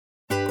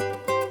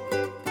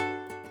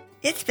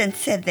It's been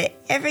said that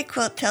every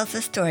quilt tells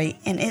a story,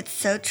 and it's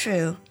so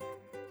true.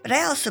 But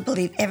I also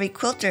believe every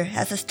quilter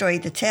has a story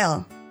to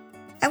tell.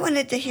 I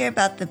wanted to hear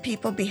about the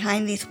people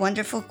behind these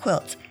wonderful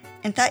quilts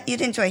and thought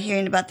you'd enjoy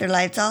hearing about their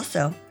lives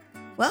also.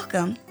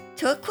 Welcome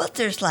to A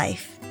Quilter's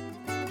Life.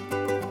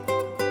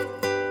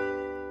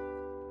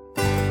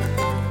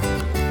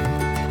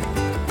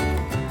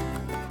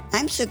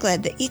 I'm so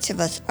glad that each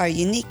of us are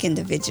unique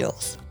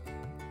individuals.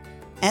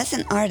 As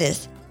an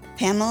artist,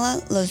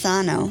 Pamela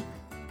Lozano,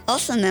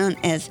 also known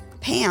as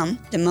Pam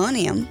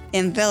Demonium,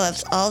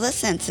 envelops all the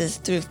senses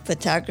through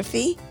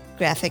photography,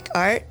 graphic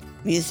art,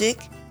 music,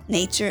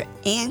 nature,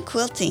 and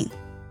quilting.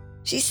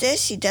 She says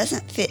she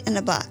doesn't fit in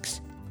a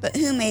box, but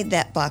who made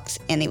that box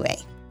anyway?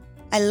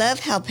 I love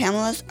how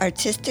Pamela's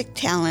artistic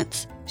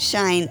talents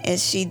shine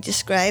as she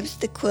describes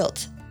the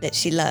quilts that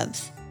she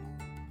loves.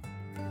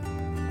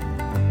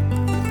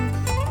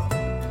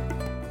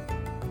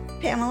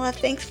 Pamela,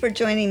 thanks for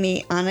joining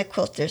me on A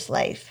Quilter's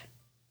Life.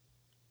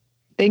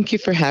 Thank you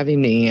for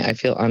having me. I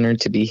feel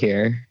honored to be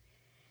here.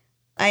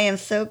 I am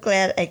so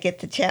glad I get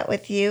to chat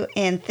with you,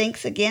 and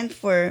thanks again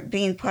for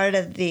being part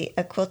of the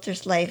A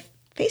Quilter's Life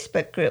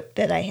Facebook group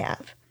that I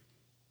have.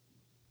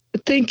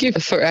 Thank you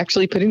for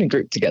actually putting a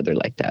group together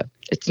like that.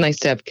 It's nice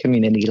to have a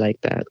community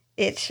like that.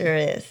 It sure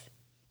is.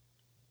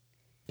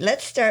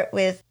 Let's start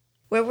with,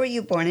 where were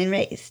you born and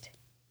raised?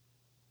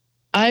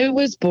 I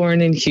was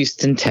born in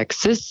Houston,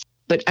 Texas,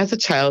 but as a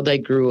child, I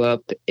grew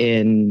up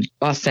in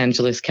Los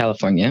Angeles,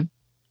 California.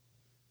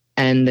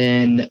 And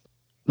then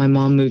my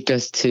mom moved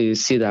us to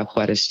Ciudad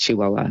Juarez,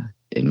 Chihuahua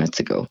in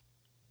Mexico.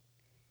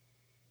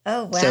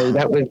 Oh, wow. So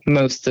that was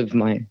most of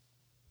my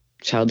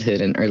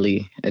childhood and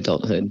early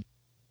adulthood.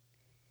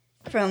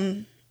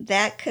 From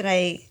that, could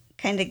I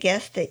kind of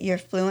guess that you're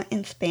fluent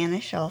in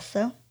Spanish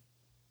also?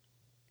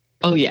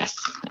 Oh, yes.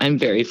 I'm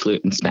very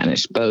fluent in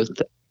Spanish, both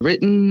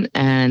written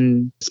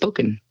and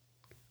spoken.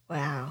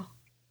 Wow.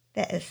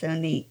 That is so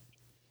neat.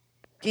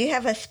 Do you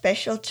have a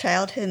special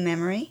childhood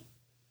memory?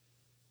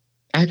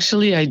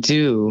 Actually, I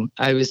do.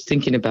 I was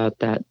thinking about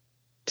that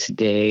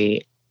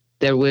today.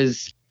 There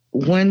was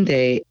one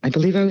day, I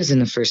believe I was in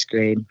the first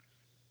grade.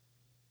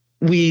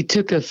 We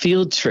took a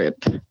field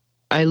trip.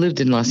 I lived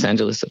in Los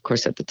Angeles, of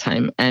course, at the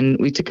time. And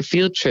we took a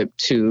field trip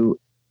to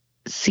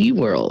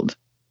SeaWorld.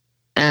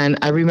 And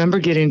I remember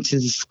getting to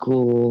the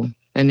school,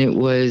 and it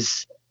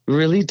was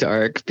really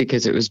dark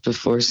because it was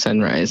before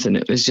sunrise. And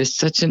it was just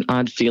such an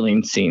odd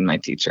feeling seeing my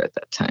teacher at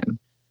that time.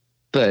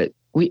 But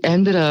we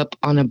ended up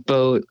on a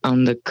boat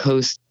on the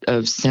coast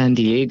of San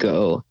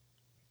Diego,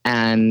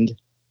 and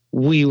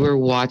we were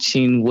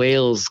watching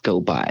whales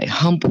go by,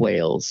 hump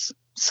whales.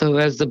 So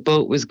as the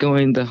boat was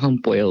going, the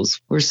hump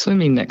whales were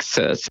swimming next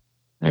to us.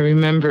 I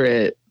remember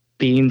it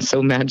being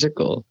so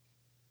magical.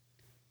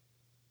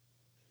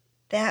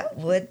 That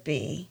would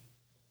be.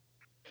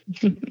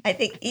 I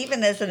think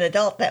even as an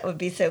adult, that would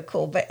be so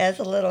cool. But as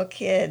a little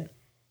kid,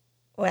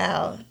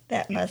 wow,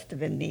 that must have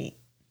been neat.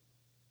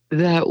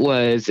 It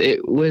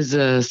was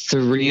a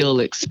surreal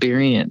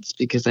experience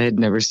because I had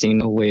never seen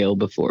a whale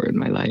before in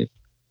my life.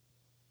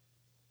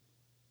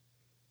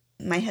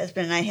 My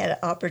husband and I had an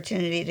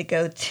opportunity to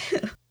go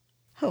to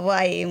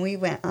Hawaii, and we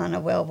went on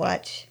a whale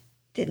watch.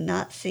 Did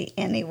not see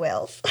any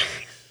whales.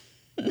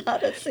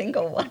 Not a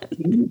single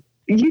one.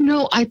 You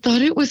know, I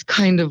thought it was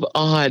kind of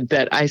odd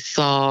that I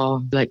saw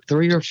like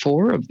 3 or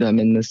 4 of them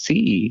in the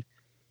sea.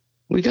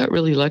 We got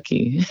really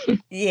lucky.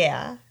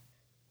 Yeah,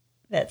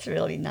 that's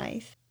really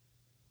nice.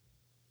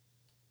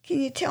 Can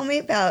you tell me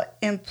about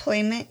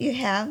employment you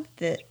have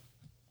that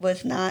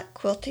was not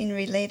quilting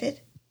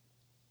related?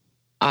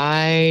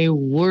 I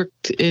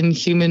worked in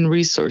human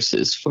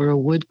resources for a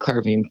wood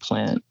carving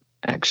plant,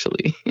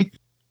 actually.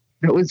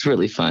 It was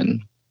really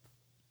fun.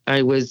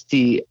 I was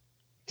the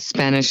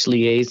Spanish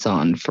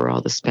liaison for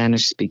all the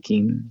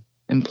Spanish-speaking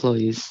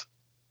employees.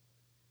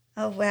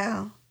 Oh,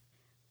 wow.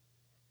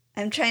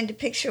 I'm trying to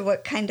picture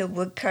what kind of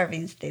wood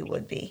carvings they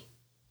would be.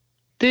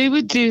 They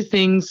would do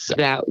things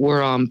that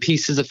were on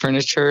pieces of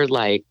furniture,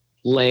 like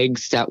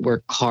legs that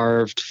were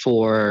carved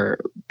for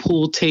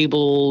pool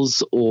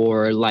tables,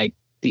 or like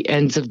the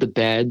ends of the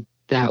bed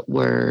that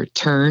were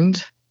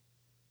turned.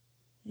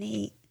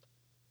 Neat.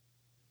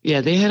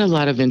 Yeah, they had a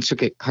lot of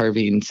intricate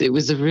carvings. It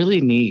was a really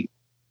neat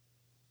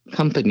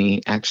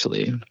company,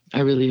 actually.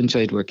 I really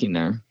enjoyed working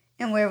there.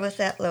 And where was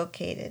that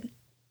located?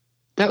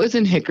 That was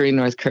in Hickory,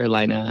 North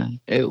Carolina.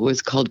 It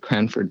was called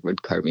Cranford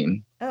Wood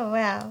Carving. Oh,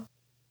 wow.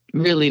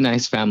 Really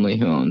nice family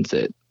who owns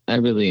it. I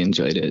really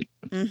enjoyed it.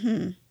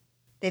 Mm-hmm.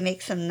 They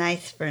make some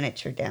nice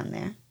furniture down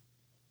there.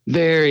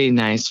 Very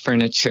nice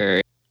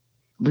furniture.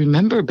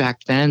 Remember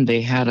back then they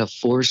had a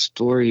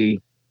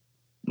 4-story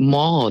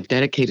mall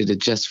dedicated to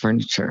just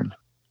furniture.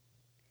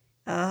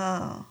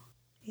 Oh,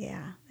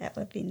 yeah, that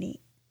would be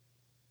neat.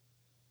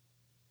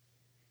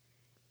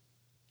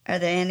 Are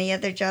there any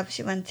other jobs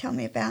you want to tell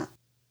me about?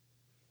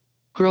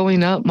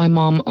 Growing up, my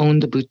mom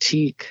owned a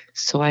boutique,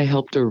 so I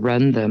helped her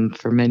run them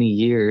for many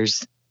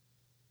years.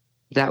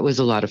 That was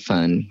a lot of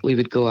fun. We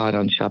would go out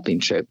on shopping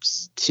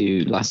trips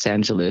to Los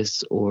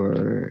Angeles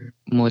or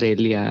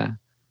Morelia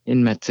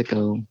in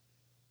Mexico.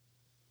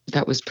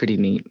 That was pretty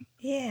neat.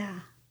 Yeah.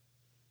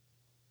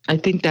 I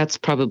think that's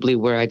probably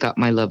where I got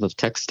my love of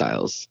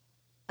textiles.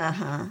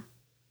 Uh-huh.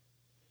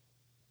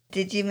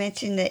 Did you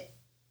mention that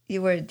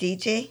you were a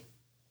DJ?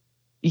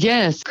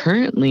 Yes,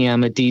 currently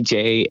I'm a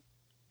DJ.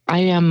 I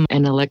am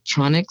an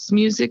electronics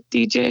music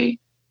DJ,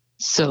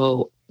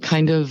 so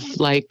kind of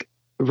like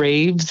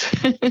raves.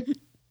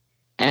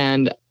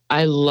 And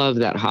I love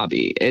that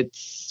hobby.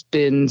 It's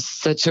been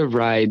such a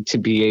ride to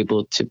be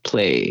able to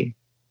play.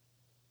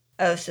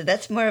 Oh, so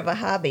that's more of a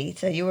hobby.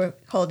 So you were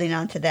holding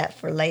on to that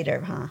for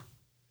later, huh?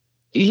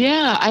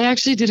 Yeah, I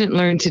actually didn't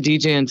learn to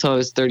DJ until I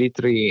was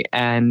 33,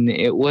 and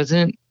it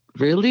wasn't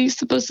really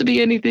supposed to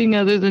be anything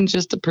other than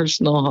just a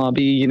personal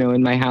hobby,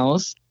 in my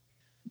house.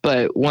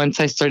 But once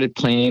I started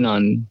playing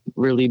on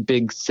really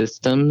big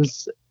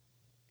systems,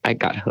 I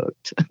got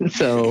hooked.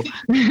 So,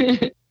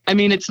 I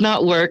mean, it's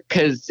not work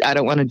because I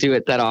don't want to do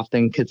it that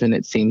often because then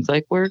it seems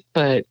like work,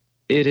 but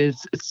it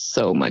is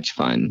so much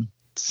fun.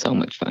 So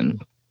much fun.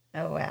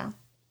 Oh, wow.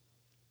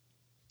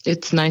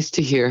 It's nice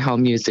to hear how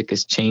music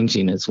is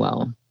changing as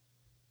well.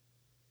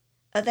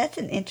 Oh, that's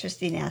an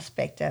interesting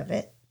aspect of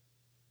it.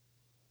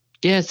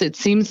 Yes, it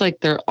seems like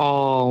they're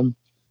all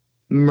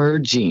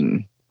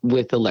merging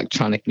with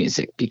electronic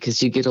music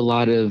because you get a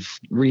lot of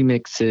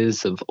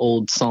remixes of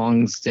old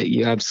songs that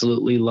you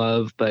absolutely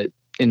love, but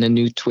in a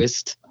new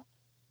twist.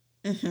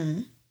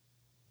 Mm-hmm.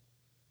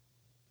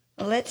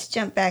 Well, let's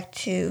jump back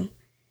to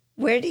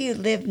where do you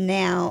live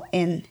now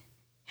and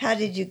how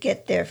did you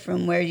get there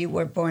from where you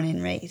were born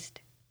and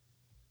raised?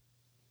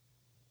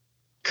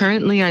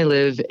 Currently, I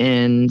live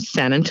in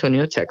San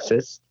Antonio,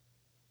 Texas,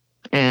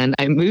 and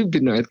I moved to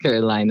North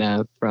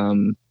Carolina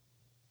from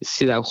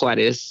Ciudad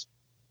Juarez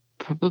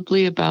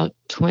probably about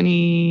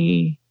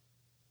 25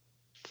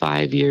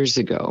 years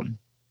ago.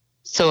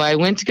 So I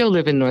went to go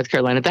live in North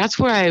Carolina. That's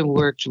where I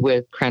worked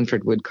with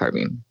Cranford Wood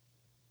Carving.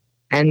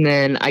 And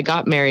then I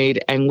got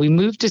married and we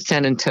moved to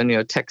San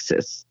Antonio,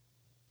 Texas.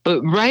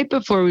 But right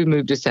before we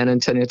moved to San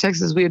Antonio,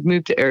 Texas, we had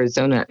moved to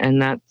Arizona.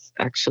 And that's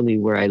actually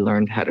where I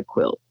learned how to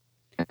quilt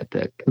at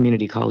the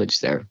community college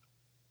there.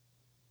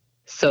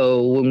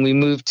 So when we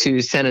moved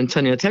to San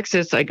Antonio,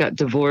 Texas, I got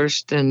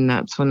divorced and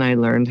that's when I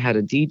learned how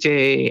to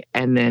DJ.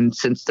 And then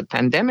since the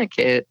pandemic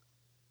hit,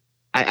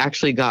 I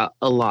actually got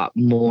a lot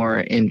more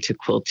into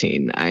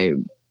quilting. I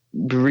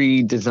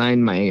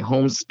redesigned my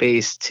home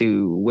space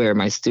to where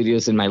my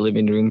studio's in my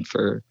living room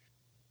for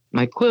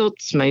my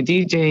quilts, my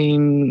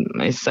DJing,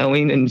 my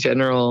sewing in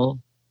general.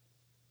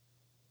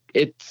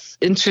 It's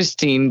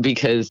interesting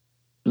because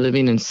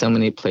living in so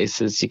many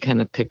places, you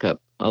kind of pick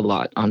up a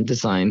lot on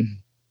design.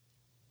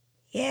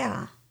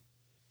 Yeah.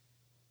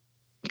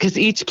 Because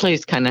each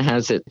place kind of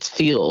has its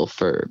feel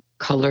for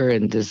color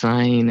and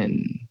design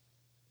and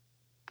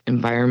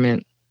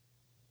environment.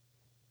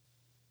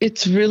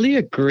 It's really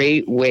a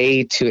great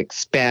way to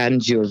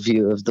expand your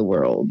view of the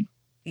world.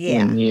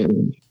 Yeah. When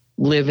you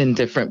live in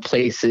different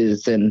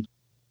places and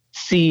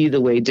see the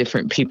way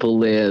different people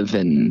live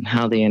and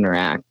how they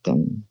interact.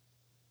 And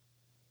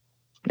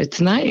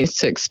it's nice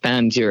to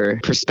expand your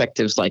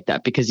perspectives like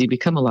that because you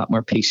become a lot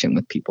more patient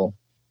with people.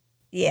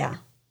 Yeah.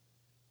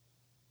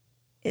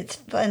 It's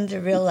fun to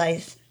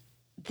realize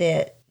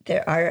that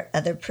there are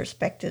other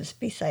perspectives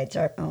besides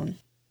our own.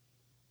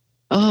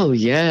 Oh,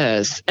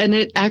 yes. And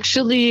it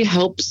actually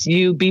helps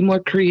you be more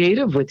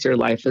creative with your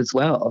life as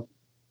well.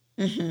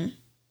 Mm-hmm.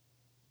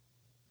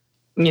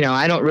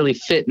 I don't really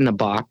fit in a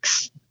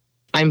box.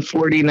 I'm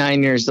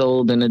 49 years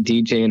old and a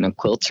DJ and a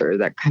quilter.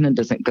 That kind of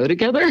doesn't go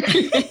together.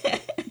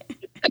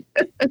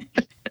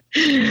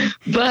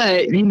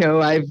 But,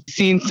 I've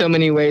seen so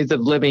many ways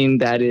of living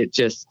that it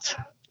just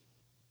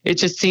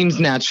seems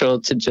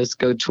natural to just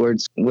go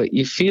towards what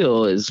you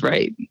feel is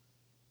right.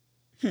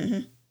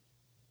 Mm-hmm.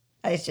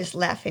 I was just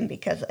laughing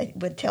because I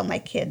would tell my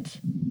kids,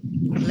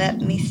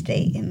 let me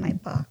stay in my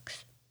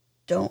box.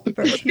 Don't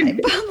burst my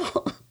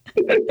bubble.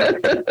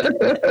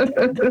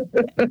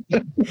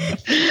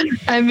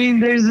 I mean,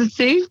 there's a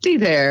safety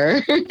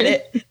there.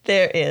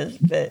 There is,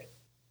 but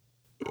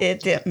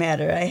it didn't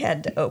matter. I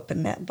had to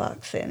open that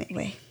box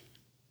anyway.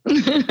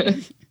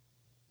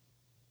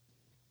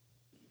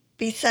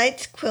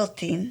 Besides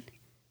quilting,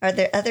 are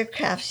there other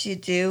crafts you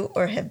do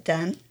or have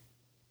done?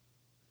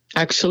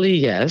 Actually,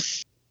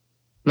 yes.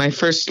 My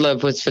first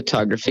love was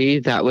photography.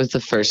 That was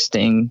the first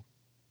thing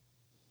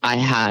I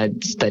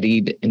had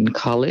studied in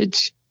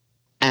college.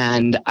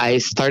 And I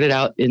started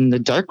out in the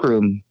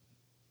darkroom.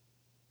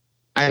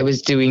 I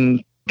was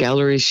doing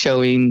gallery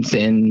showings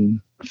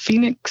in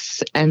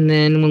Phoenix. And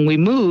then when we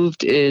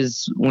moved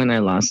is when I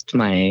lost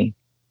my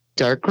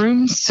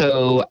darkroom.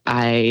 So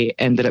I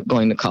ended up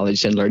going to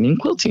college and learning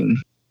quilting.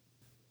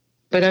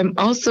 But I'm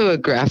also a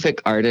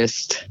graphic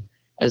artist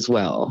as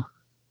well.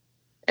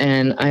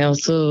 And I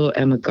also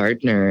am a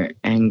gardener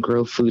and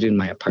grow food in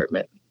my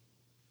apartment.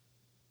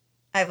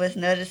 I was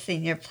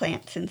noticing your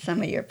plants in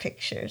some of your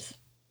pictures.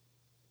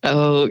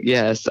 Oh,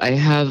 yes. I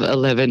have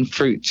 11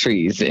 fruit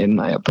trees in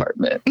my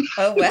apartment.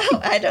 Oh,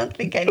 wow. I don't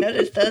think I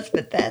noticed those,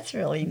 but that's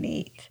really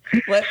neat.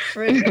 What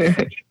fruits?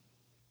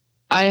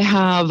 I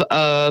have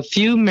a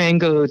few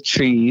mango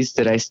trees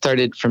that I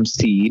started from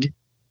seed,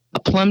 a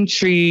plum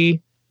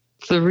tree,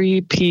 3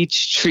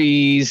 peach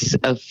trees,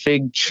 a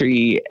fig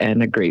tree,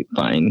 and a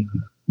grapevine.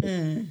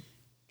 Mm,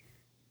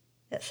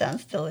 that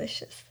sounds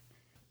delicious.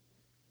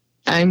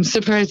 I'm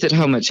surprised at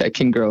how much I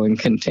can grow in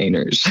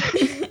containers.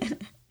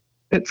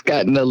 It's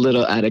gotten a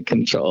little out of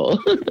control.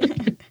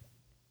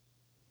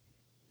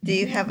 Do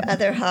you have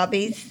other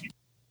hobbies?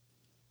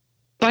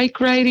 Bike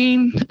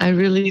riding. I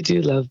really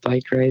do love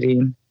bike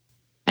riding.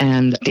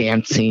 And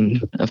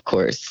dancing, of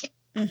course.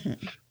 Mm-hmm.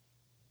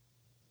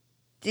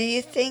 Do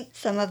you think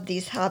some of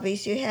these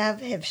hobbies you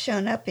have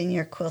shown up in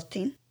your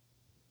quilting?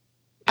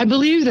 I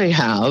believe they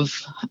have.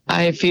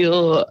 I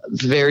feel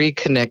very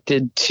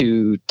connected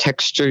to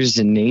textures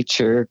in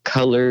nature,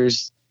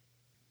 colors.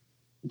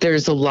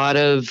 There's a lot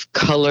of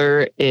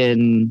color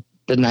in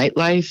the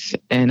nightlife,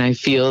 and I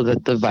feel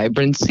that the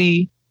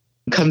vibrancy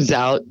comes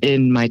out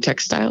in my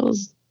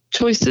textiles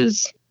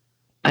choices.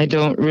 I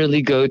don't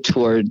really go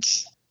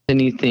towards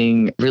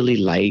anything really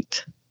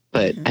light,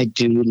 but I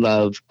do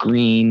love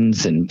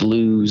greens and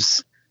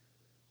blues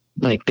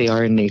like they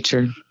are in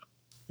nature.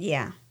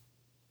 Yeah.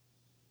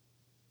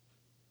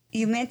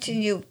 You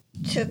mentioned you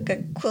took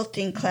a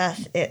quilting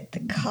class at the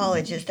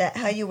college. Is that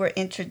how you were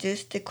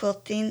introduced to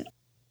quilting?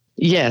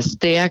 Yes,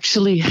 they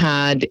actually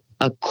had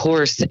a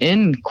course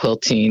in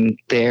quilting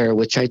there,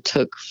 which I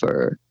took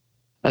for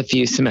a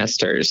few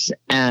semesters.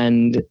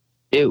 And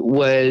it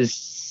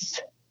was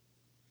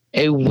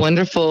a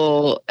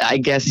wonderful, I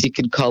guess you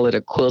could call it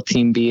a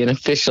quilting bee, an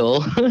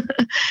official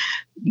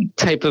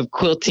type of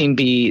quilting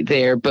bee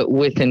there, but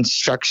with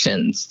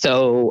instructions.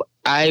 So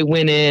I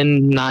went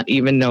in not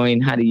even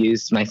knowing how to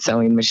use my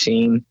sewing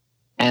machine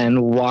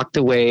and walked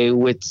away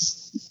with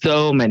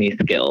so many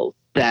skills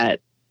that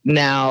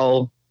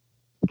now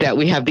that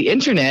we have the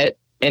internet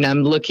and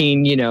I'm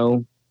looking,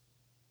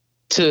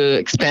 to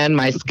expand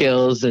my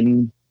skills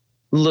and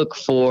look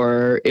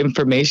for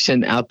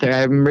information out there,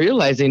 I'm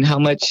realizing how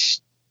much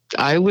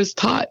I was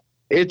taught.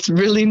 It's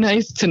really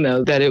nice to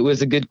know that it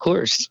was a good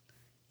course.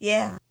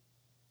 Yeah.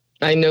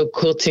 I know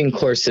quilting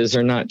courses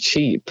are not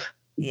cheap.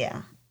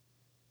 Yeah.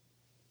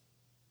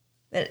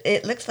 But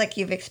it looks like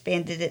you've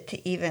expanded it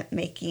to even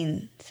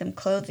making some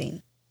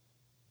clothing.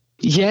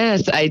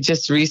 Yes, I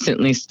just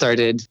recently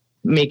started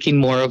making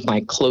more of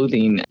my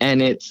clothing,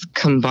 and it's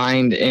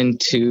combined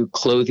into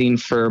clothing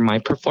for my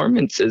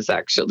performances,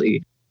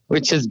 actually,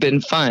 which has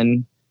been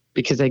fun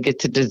because I get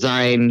to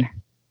design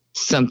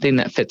something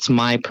that fits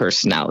my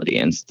personality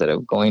instead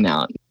of going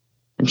out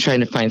and trying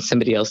to find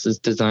somebody else's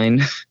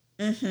design.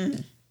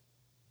 Mm-hmm.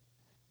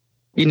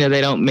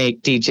 They don't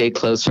make DJ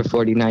clothes for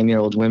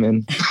 49-year-old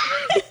women.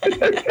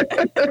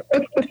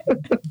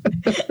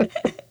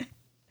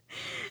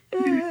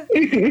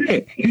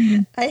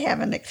 I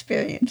haven't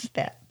experienced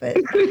that, but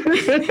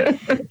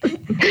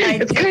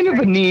it's kind of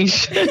a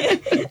niche.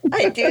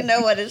 I do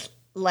know what it's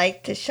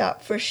like to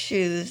shop for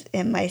shoes,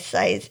 and my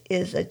size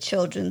is a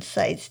children's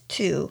size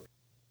 2.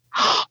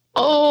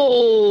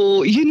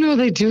 Oh,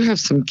 they do have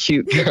some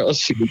cute girl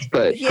shoes,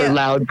 but for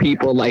loud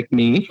people like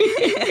me.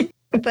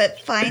 But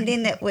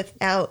finding it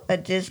without a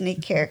Disney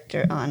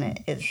character on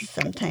it is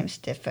sometimes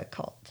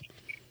difficult.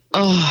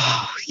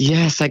 Oh,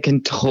 yes, I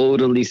can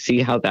totally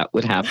see how that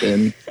would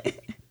happen.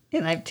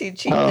 And I'm too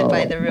cheap to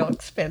buy the real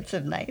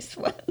expensive, nice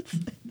ones.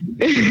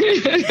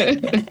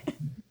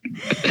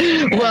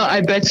 Well,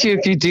 I bet you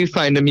if you do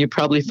find them, you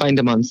probably find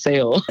them on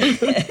sale.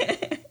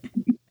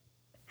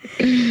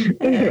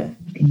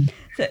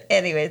 So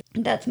anyways,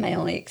 that's my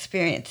only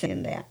experience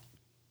in that.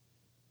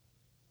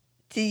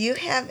 Do you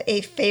have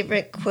a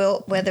favorite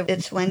quilt, whether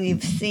it's one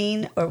you've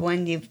seen or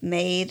one you've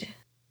made?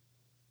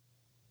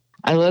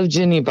 I love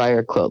Jenny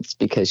Beyer quilts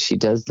because she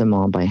does them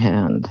all by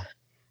hand.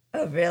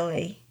 Oh,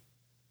 really?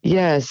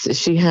 Yes,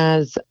 she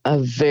has a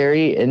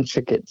very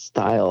intricate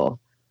style.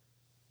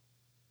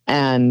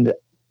 And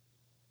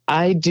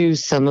I do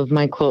some of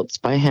my quilts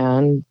by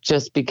hand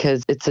just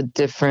because it's a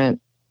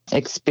different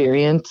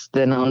experience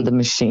than on the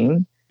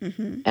machine.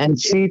 Mm-hmm. And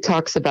she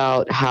talks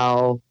about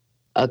how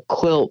a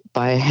quilt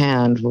by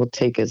hand will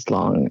take as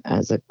long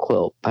as a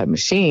quilt by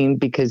machine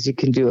because you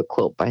can do a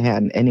quilt by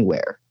hand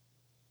anywhere.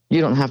 You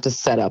don't have to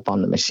set up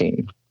on the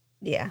machine.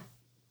 Yeah.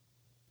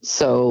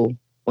 So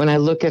when I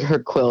look at her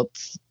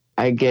quilts,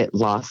 I get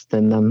lost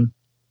in them.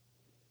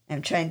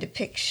 I'm trying to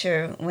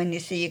picture when you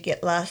say you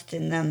get lost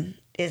in them.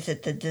 Is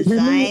it the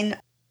design?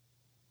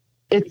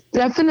 It's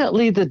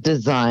definitely the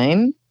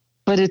design,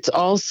 but it's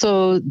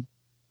also,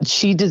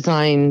 she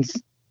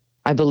designs,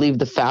 I believe,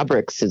 the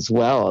fabrics as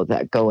well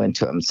that go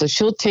into them. So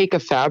she'll take a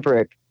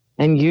fabric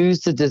and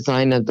use the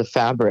design of the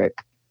fabric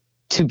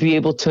to be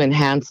able to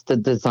enhance the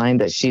design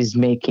that she's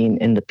making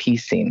in the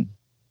piecing.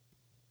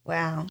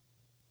 Wow.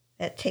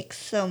 That takes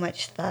so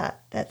much thought.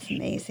 That's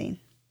amazing.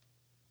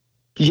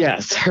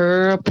 Yes,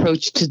 her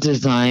approach to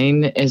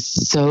design is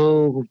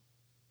so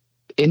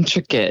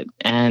intricate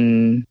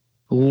and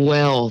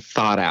well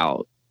thought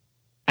out.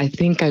 I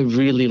think I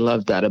really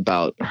love that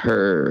about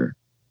her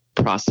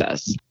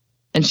process.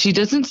 And she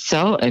doesn't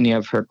sell any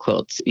of her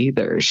quilts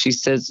either. She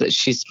says that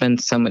she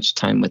spends so much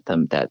time with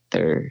them that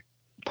they're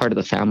part of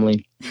the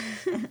family,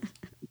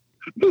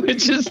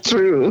 which is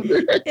true.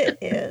 It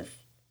is.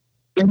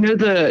 I know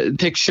the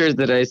picture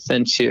that I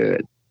sent you,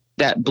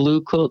 that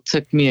blue quilt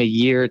took me a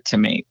year to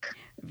make.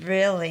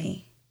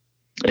 Really?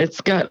 It's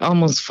got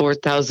almost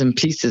 4,000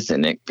 pieces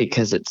in it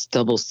because it's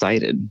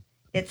double-sided.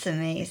 It's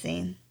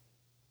amazing.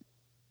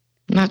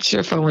 Not sure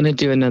if I want to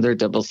do another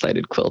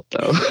double-sided quilt,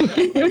 though.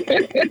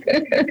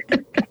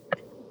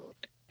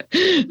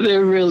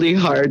 They're really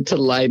hard to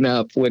line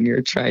up when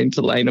you're trying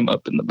to line them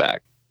up in the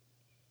back.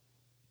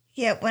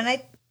 Yeah, when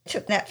I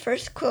took that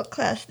first quilt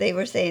class, they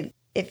were saying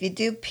if you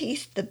do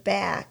piece the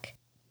back,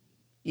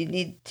 you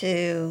need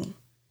to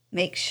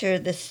make sure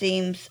the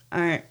seams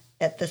aren't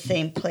at the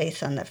same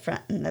place on the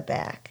front and the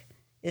back.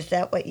 Is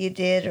that what you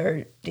did,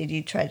 or did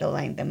you try to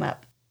line them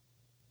up?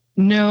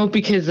 No,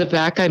 because the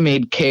back I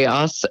made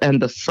chaos and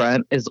the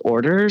front is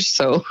order.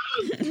 So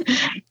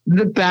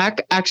the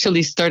back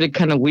actually started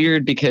kind of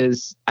weird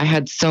because I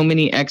had so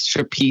many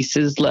extra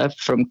pieces left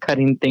from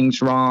cutting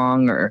things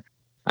wrong. Or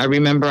I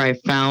remember I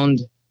found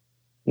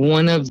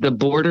one of the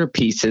border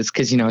pieces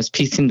because, I was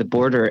piecing the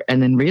border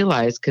and then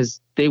realized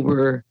because they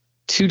were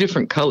two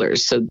different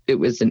colors. So it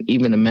was an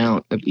even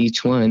amount of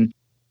each one.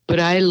 But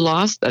I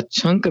lost a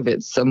chunk of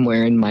it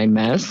somewhere in my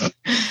mess.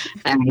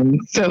 And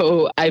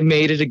so I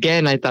made it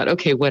again. I thought,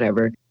 okay,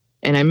 whatever.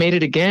 And I made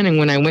it again. And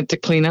when I went to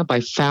clean up,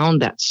 I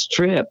found that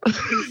strip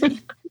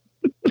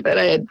that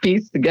I had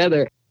pieced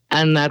together.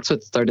 And that's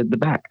what started the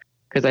back.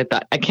 Because I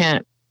thought, I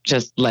can't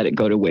just let it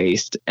go to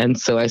waste. And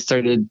so I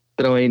started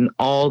throwing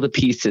all the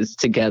pieces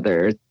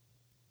together,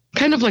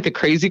 kind of like a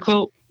crazy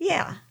quilt.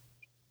 Yeah.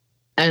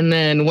 And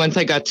then once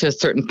I got to a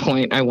certain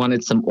point, I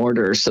wanted some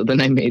order. So then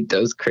I made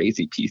those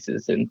crazy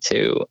pieces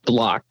into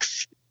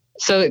blocks.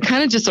 So it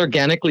kind of just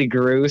organically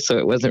grew. So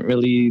it wasn't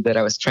really that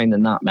I was trying to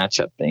not match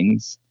up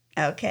things.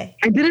 Okay.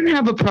 I didn't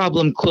have a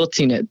problem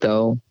quilting it,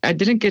 though. I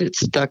didn't get it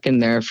stuck in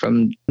there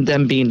from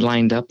them being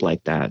lined up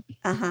like that.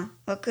 Uh-huh.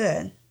 Well,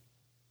 good.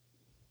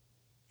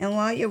 And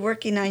while you're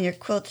working on your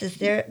quilts, is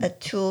there a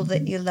tool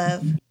that you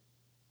love?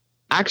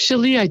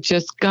 Actually, I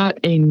just got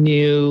a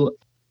new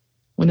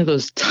one of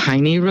those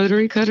tiny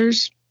rotary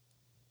cutters.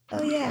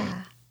 Oh,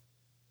 yeah.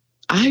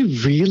 I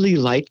really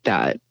like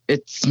that.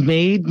 It's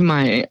made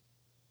my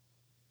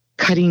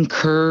cutting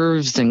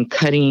curves and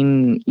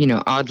cutting,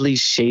 oddly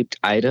shaped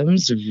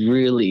items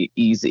really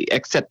easy.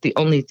 Except the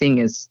only thing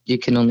is you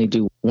can only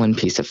do one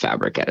piece of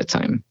fabric at a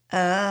time.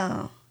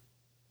 Oh.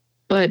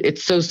 But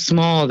it's so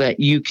small that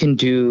you can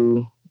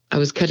I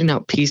was cutting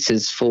out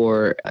pieces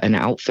for an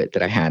outfit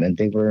that I had, and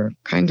they were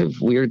kind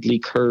of weirdly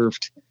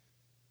curved.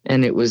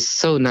 And it was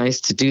so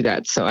nice to do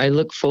that. So I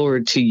look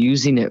forward to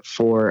using it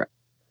for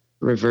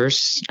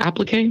reverse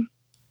applique.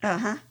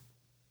 Uh-huh.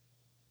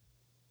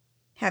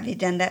 Have you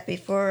done that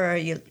before, or are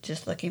you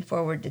just looking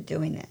forward to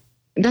doing it?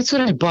 That's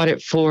what I bought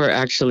it for,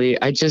 actually.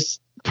 I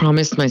just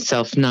promised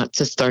myself not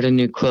to start a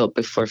new quilt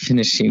before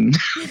finishing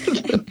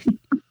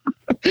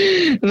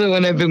the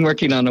one I've been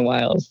working on a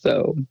while.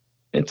 So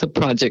it's a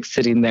project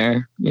sitting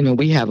there.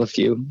 We have a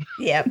few.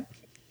 Yep.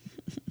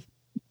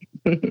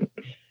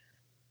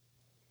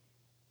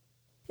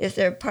 Is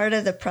there a part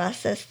of the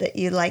process that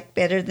you like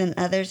better than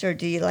others, or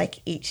do you like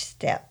each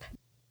step?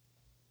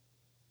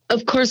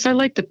 Of course, I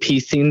like the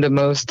piecing the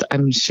most.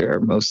 I'm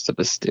sure most of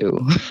us do.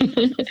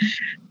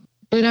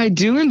 But I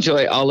do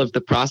enjoy all of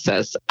the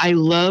process. I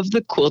love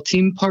the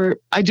quilting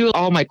part. I do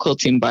all my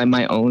quilting by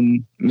my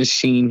own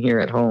machine here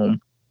at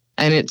home.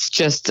 And it's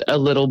just a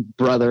little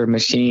brother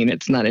machine.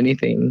 It's not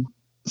anything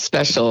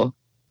special.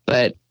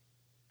 But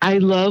I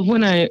love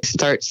when I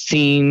start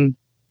seeing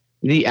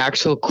the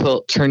actual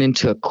quilt turn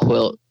into a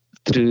quilt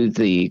through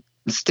the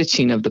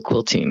stitching of the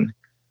quilting.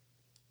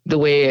 The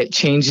way it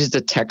changes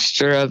the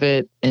texture of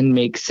it and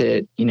makes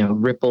it,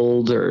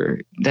 rippled,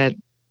 or that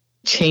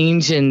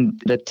change in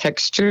the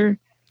texture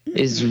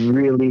is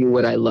really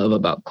what I love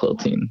about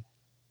quilting.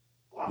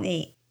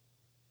 Neat.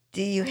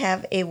 Do you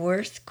have a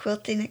worse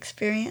quilting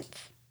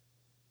experience?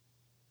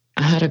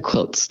 I had a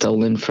quilt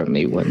stolen from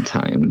me one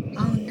time.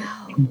 Oh, no.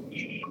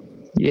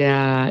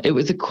 Yeah, it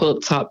was a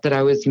quilt top that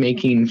I was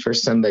making for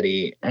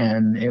somebody,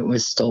 and it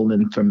was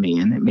stolen from me,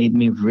 and it made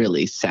me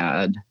really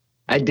sad.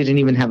 I didn't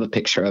even have a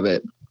picture of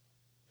it.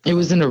 It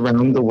was an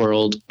around the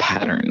world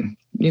pattern.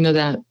 You know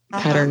that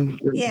pattern?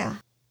 Yeah.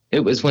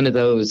 It was one of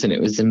those, and it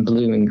was in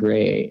blue and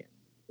gray.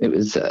 It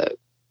was a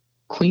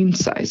queen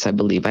size, I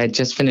believe. I had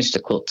just finished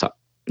a quilt top,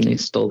 and they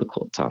stole the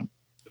quilt top.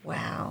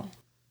 Wow.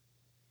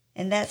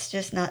 And that's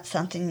just not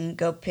something you can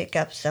go pick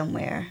up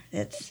somewhere.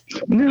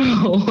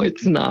 No,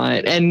 it's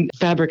not. And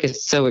fabric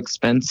is so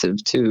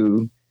expensive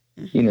too,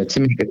 to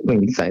make a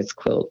queen size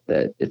quilt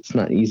that it's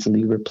not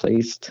easily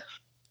replaced.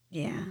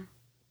 Yeah.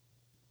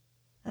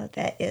 Oh,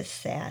 that is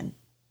sad.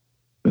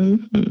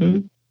 Mm-hmm.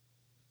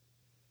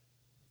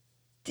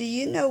 Do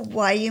you know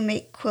why you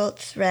make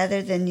quilts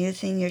rather than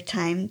using your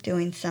time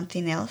doing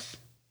something else?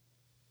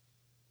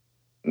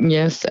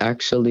 Yes,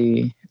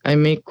 actually. I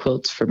make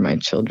quilts for my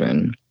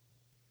children.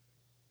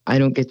 I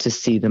don't get to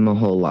see them a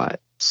whole lot.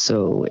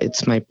 So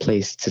it's my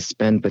place to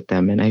spend with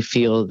them. And I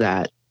feel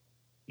that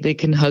they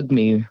can hug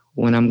me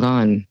when I'm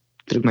gone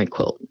through my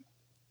quilt.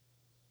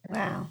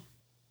 Wow.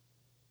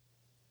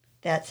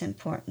 That's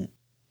important.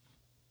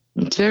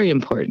 It's very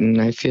important.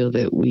 I feel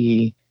that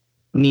we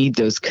need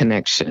those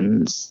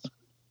connections.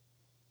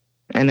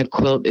 And a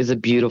quilt is a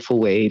beautiful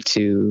way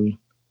to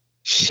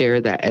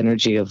share that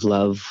energy of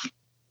love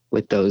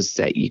with those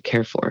that you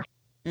care for.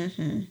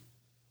 Mm-hmm.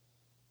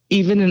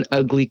 Even an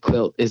ugly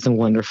quilt is a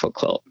wonderful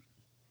quilt.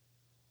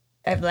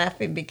 I'm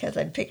laughing because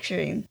I'm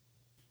picturing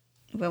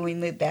when we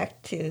moved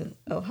back to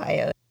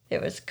Ohio,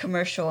 there was a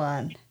commercial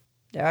on,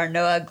 there are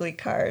no ugly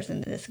cars,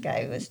 and this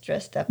guy was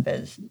dressed up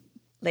as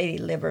Lady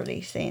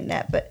Liberty saying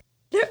that, but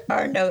there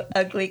are no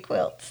ugly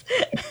quilts.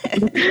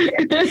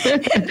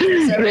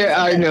 There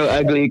are no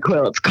ugly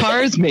quilts.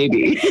 Cars,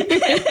 maybe.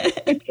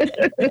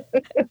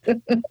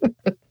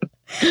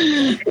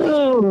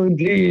 Oh,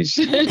 geez.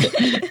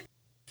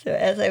 So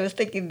as I was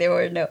thinking there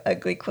were no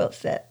ugly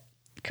quilts, that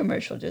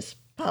commercial just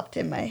popped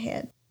in my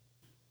head.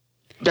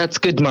 That's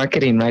good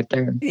marketing right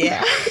there.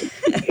 Yeah.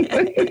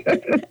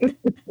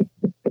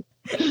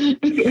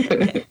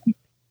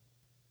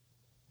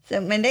 So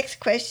my next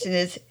question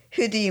is,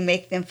 who do you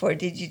make them for?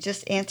 Did you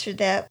just answer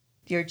that?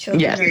 Your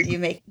children, yes. Or do you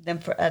make them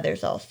for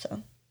others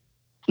also?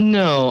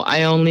 No,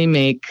 I only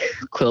make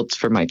quilts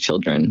for my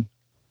children.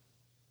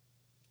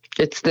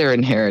 It's their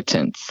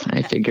inheritance.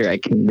 I figure I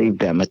can leave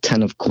them a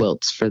ton of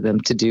quilts for them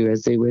to do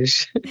as they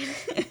wish.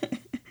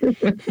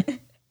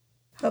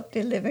 Hope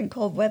they live in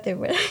cold weather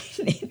when I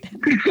need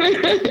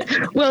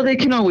them. Well, they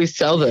can always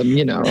sell them,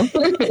 you know.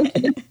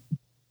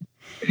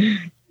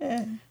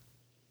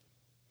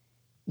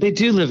 They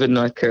do live in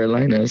North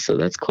Carolina, so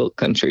that's quilt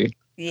country.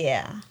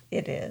 Yeah,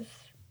 it is.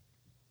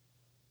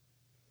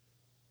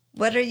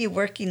 What are you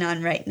working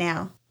on right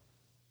now?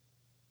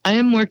 I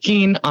am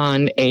working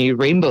on a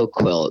rainbow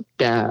quilt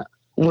that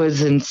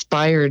was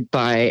inspired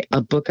by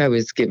a book I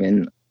was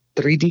given,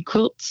 3D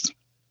quilts.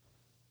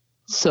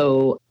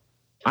 So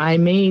I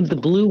made the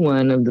blue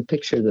one of the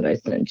picture that I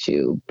sent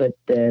you, but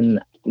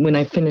then when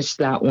I finished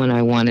that one,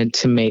 I wanted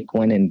to make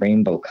one in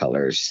rainbow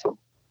colors.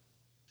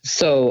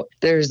 So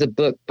there's a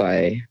book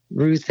by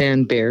Ruth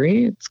Ann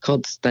Berry. It's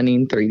called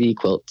Stunning 3D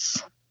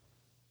Quilts.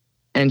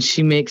 And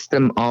she makes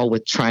them all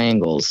with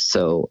triangles.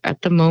 So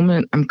at the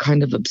moment, I'm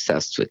kind of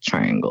obsessed with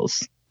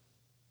triangles.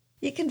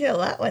 You can do a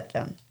lot with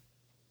them.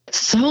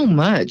 So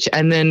much.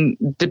 And then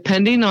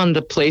depending on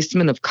the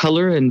placement of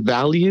color and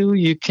value,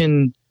 you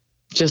can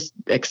just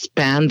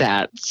expand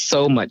that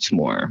so much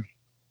more.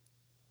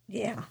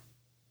 Yeah.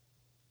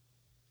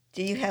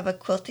 Do you have a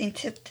quilting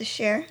tip to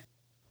share?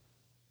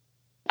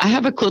 I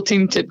have a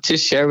quilting tip to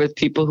share with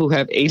people who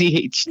have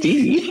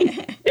ADHD.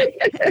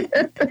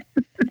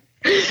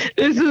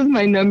 This is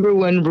my number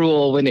one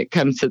rule when it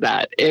comes to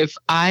that. If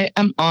I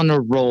am on a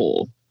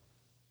roll,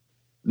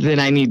 then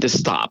I need to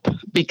stop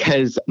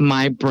because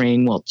my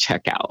brain will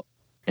check out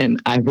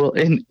and I will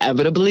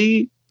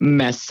inevitably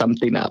mess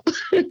something up.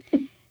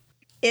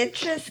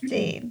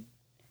 Interesting.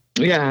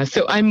 Yeah,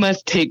 so I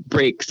must take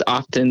breaks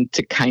often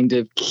to kind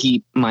of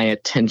keep my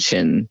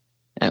attention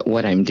at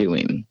what I'm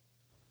doing,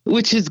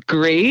 which is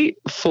great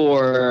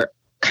for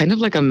kind of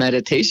like a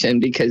meditation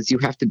because you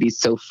have to be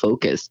so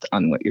focused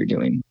on what you're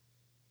doing.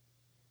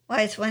 Well,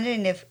 I was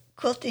wondering if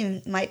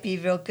quilting might be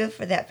real good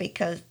for that,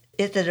 because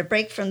is it a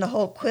break from the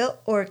whole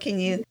quilt, or can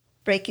you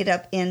break it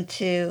up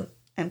into,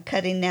 I'm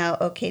cutting now,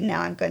 okay,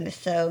 now I'm going to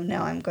sew,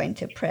 now I'm going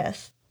to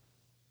press?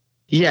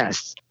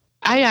 Yes.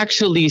 I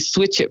actually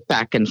switch it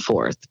back and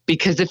forth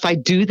because if I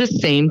do the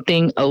same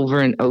thing over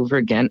and over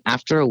again,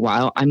 after a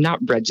while, I'm not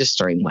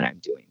registering what I'm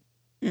doing.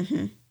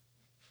 Mm-hmm.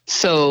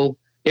 So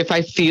if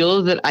I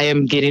feel that I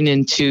am getting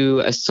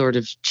into a sort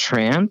of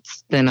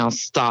trance, then I'll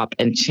stop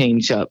and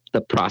change up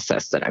the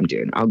process that I'm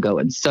doing. I'll go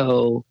and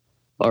sew,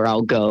 or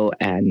I'll go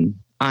and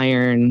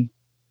iron.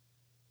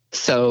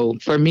 So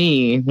for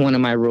me, one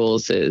of my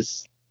rules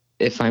is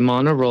if I'm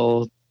on a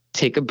roll,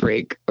 take a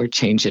break or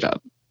change it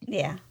up.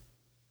 Yeah.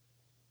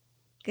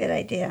 Good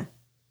idea.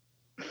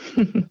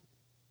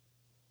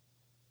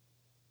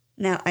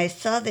 Now, I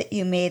saw that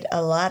you made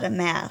a lot of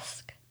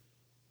masks.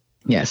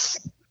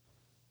 Yes.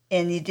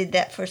 And you did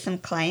that for some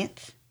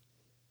clients?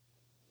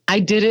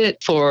 I did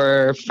it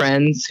for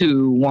friends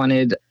who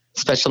wanted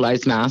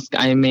specialized masks.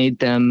 I made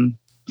them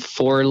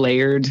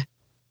 4-layered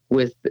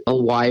with a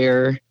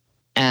wire,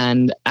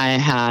 and I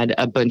had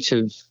a bunch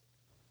of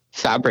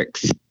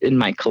fabrics in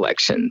my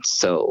collection.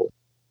 So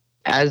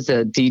as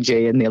a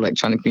DJ in the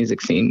electronic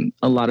music scene,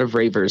 a lot of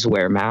ravers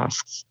wear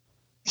masks.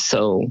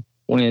 So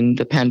when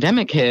the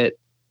pandemic hit,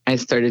 I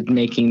started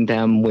making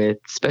them with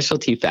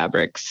specialty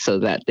fabrics so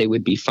that they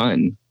would be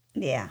fun.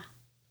 Yeah.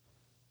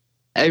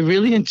 I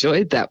really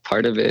enjoyed that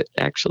part of it,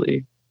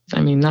 actually. I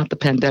mean, not the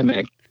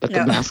pandemic, but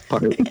the mask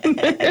part.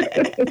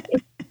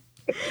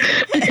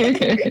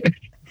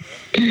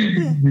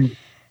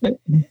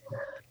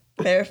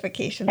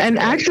 Clarification. And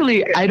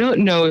actually, I don't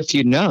know if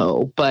you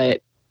know,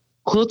 but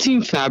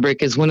quilting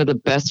fabric is one of the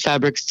best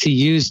fabrics to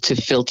use to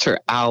filter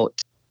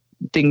out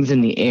things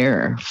in the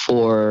air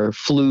for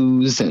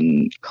flus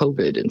and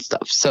COVID and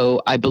stuff.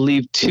 So I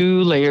believe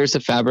 2 layers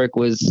of fabric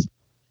was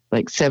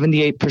like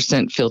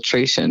 78%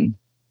 filtration.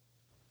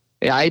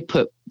 I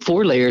put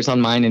 4 layers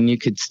on mine and you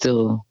could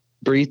still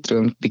breathe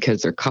through them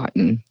because they're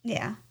cotton.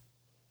 Yeah.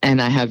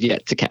 And I have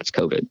yet to catch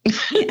COVID.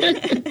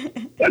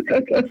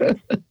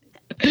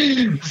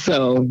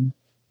 So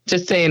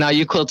just saying, all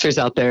you quilters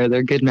out there,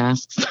 they're good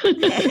masks.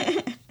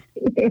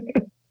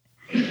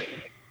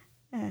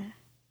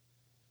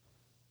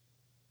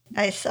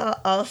 I saw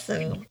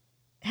also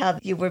how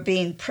you were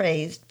being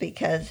praised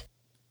because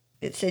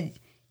it said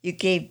you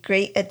gave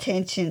great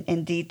attention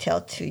and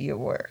detail to your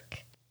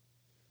work.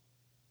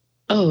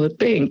 Oh,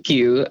 thank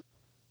you.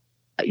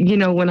 You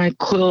know, when I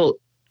quilt,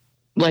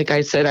 like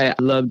I said, I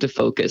love to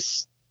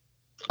focus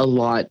a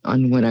lot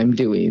on what I'm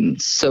doing.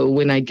 So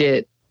when I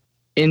get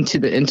into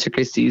the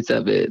intricacies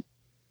of it,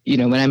 you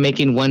know, when I'm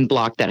making one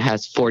block that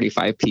has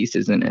 45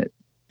 pieces in it,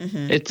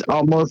 it's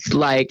almost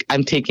like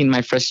I'm taking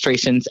my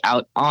frustrations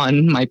out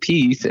on my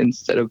piece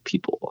instead of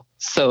people.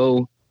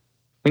 So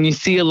when you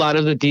see a lot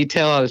of the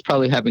detail, I was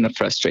probably having a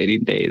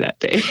frustrating day that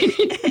day.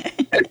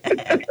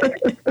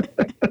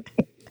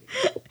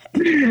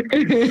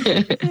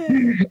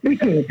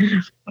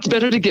 It's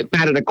better to get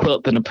bad at a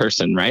quilt than a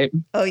person, right?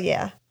 Oh,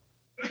 yeah.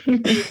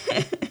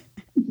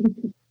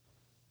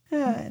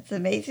 It's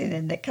amazing,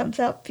 and it comes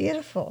out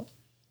beautiful.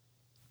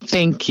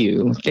 Thank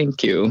you.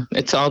 Thank you.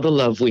 It's all the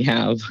love we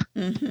have.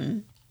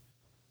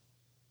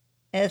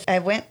 As I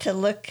went to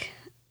look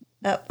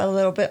up a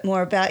little bit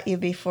more about you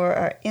before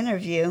our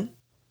interview,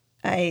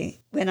 I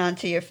went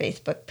onto your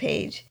Facebook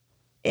page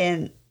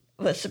and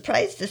was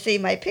surprised to see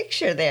my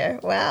picture there.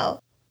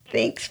 Wow.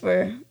 Thanks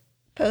for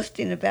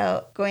posting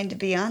about going to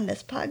be on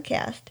this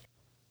podcast.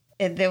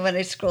 And then when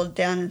I scrolled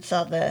down and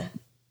saw the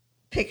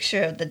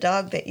picture of the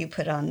dog that you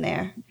put on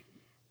there,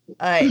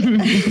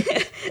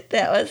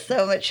 that was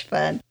so much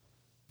fun.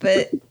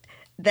 But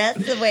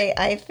that's the way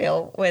I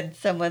feel when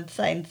someone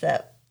signs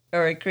up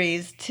or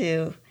agrees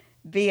to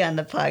be on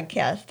the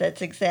podcast.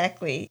 That's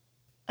exactly,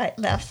 I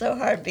laugh so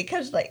hard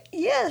because like,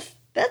 yes,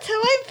 that's how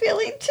I'm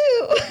feeling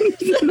too.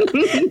 So,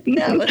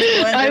 that was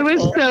wonderful. I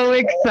was so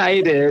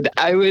excited.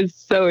 I was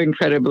so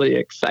incredibly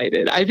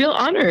excited. I feel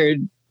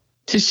honored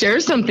to share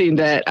something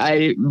that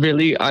I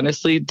really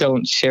honestly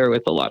don't share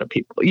with a lot of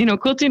people. You know,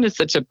 quilting is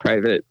such a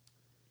private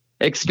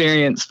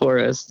experience for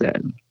us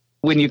that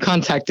when you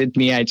contacted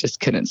me, I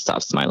just couldn't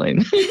stop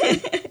smiling.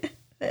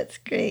 That's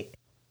great.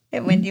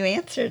 And when you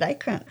answered, I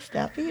couldn't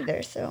stop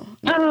either. So.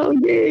 Oh,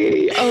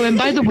 yay. Oh, and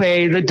by the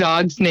way, the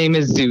dog's name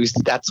is Zeus.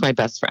 That's my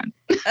best friend.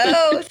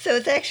 Oh, so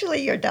it's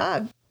actually your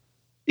dog.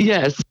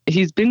 Yes.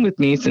 He's been with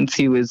me since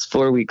he was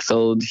 4 weeks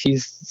old.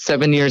 He's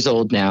 7 years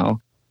old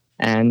now.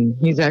 And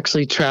he's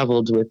actually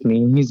traveled with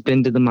me. He's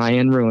been to the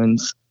Mayan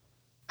ruins.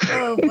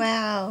 Oh,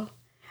 wow.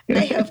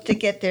 I hope to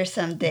get there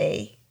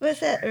someday. Was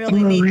that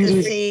really neat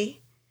to see?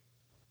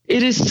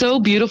 It is so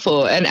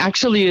beautiful. And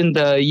actually in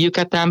the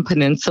Yucatan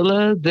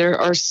Peninsula, there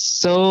are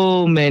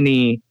so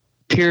many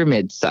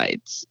pyramid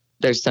sites.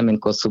 There's some in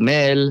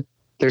Cozumel.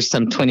 There's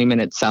some 20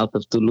 minutes south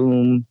of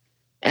Tulum.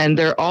 And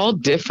they're all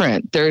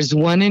different. There's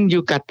one in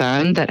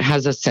Yucatan that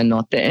has a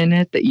cenote in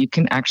it that you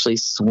can actually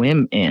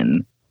swim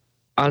in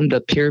on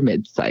the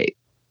pyramid site.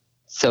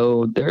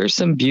 So there are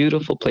some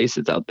beautiful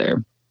places out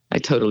there. I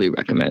totally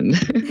recommend.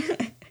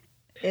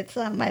 It's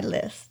on my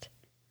list.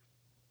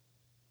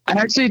 I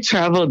actually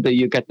traveled the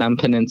Yucatan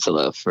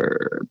Peninsula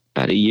for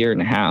about a year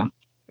and a half.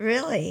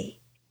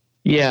 Really?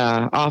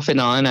 Yeah, off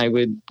and on. I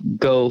would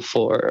go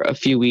for a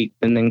few weeks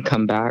and then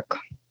come back.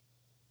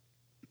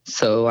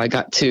 So I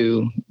got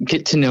to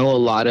get to know a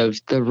lot of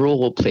the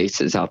rural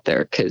places out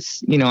there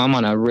because, you know, I'm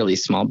on a really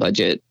small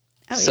budget.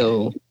 Oh,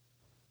 so yeah.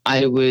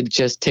 I would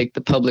just take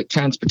the public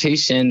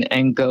transportation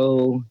and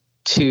go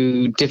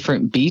to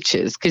different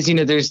beaches because, you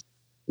know, there's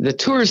the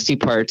touristy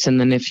parts. And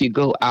then if you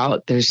go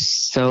out, there's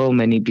so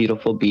many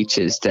beautiful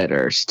beaches that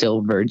are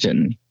still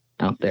virgin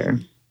out there.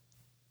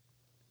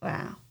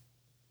 Wow.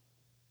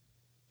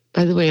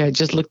 By the way, I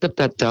just looked up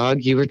that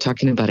dog. You were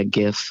talking about a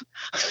GIF.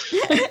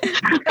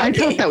 I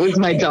thought that was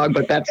my dog,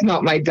 but that's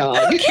not my dog.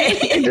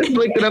 Okay. I just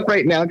looked it up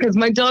right now because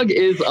my dog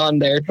is on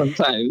there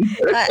sometimes.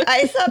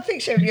 I saw a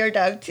picture of your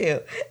dog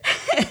too.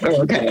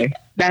 Oh, okay.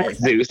 That's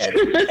Zeus.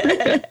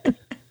 I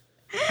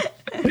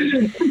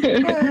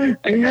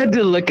had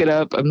to look it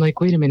up. I'm like,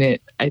 wait a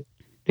minute. I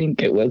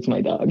think it was my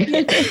dog.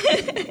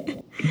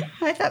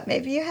 I thought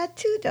maybe you had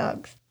 2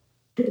 dogs.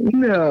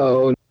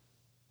 No.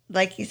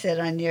 Like you said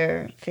on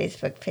your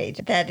Facebook page,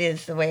 that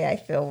is the way I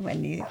feel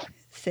when you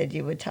said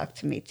you would talk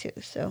to me too.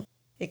 So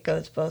it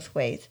goes both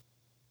ways.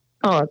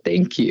 Oh,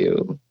 thank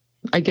you.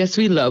 I guess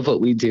we love what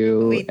we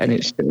do. And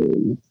it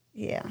shows.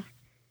 Yeah.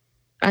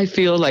 I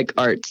feel like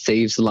art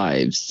saves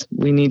lives.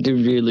 We need to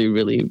really,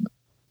 really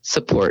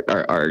support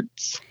our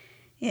arts.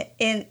 Yeah,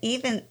 and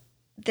even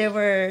there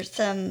were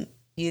some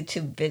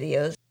YouTube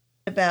videos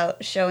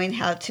about showing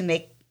how to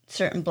make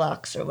certain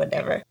blocks or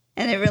whatever.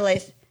 And I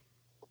realized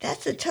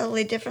that's a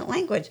totally different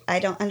language. I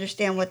don't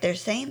understand what they're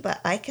saying,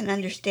 but I can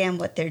understand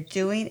what they're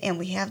doing. And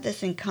we have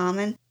this in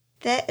common.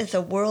 That is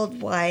a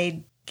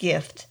worldwide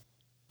gift.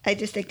 I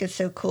just think it's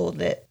so cool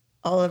that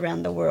all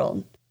around the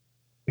world.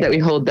 That we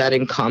hold that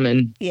in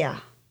common. Yeah.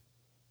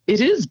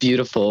 It is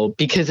beautiful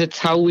because it's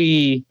how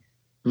we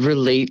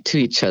relate to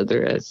each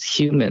other as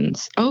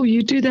humans. Oh,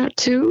 you do that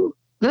too?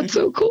 That's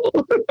so cool.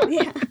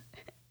 Yeah.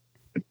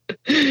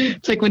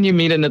 It's like when you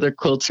meet another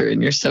culture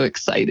and you're so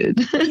excited.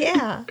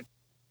 Yeah.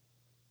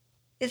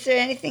 Is there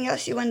anything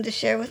else you wanted to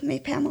share with me,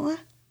 Pamela?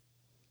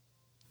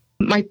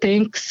 My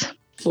thanks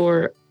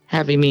for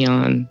having me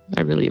on.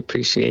 I really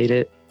appreciate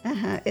it.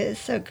 It is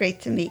so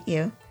great to meet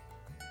you.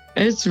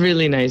 It's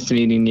really nice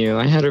meeting you.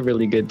 I had a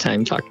really good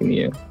time talking to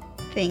you.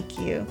 Thank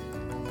you.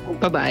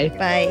 Bye-bye.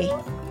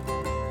 Bye.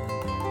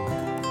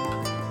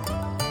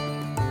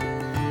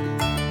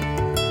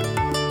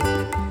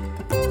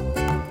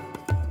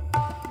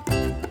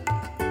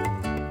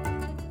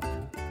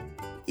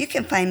 You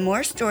can find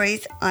more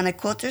stories on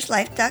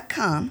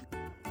aquilterslife.com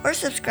or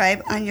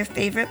subscribe on your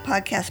favorite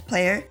podcast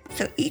player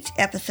so each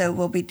episode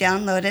will be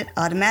downloaded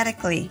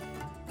automatically.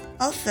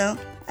 Also,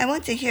 I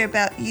want to hear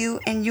about you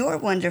and your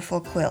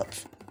wonderful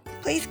quilts.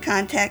 Please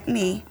contact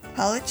me,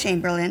 Paula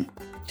Chamberlain,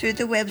 through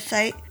the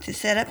website to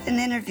set up an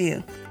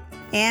interview.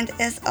 And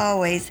as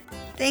always,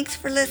 thanks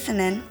for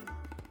listening.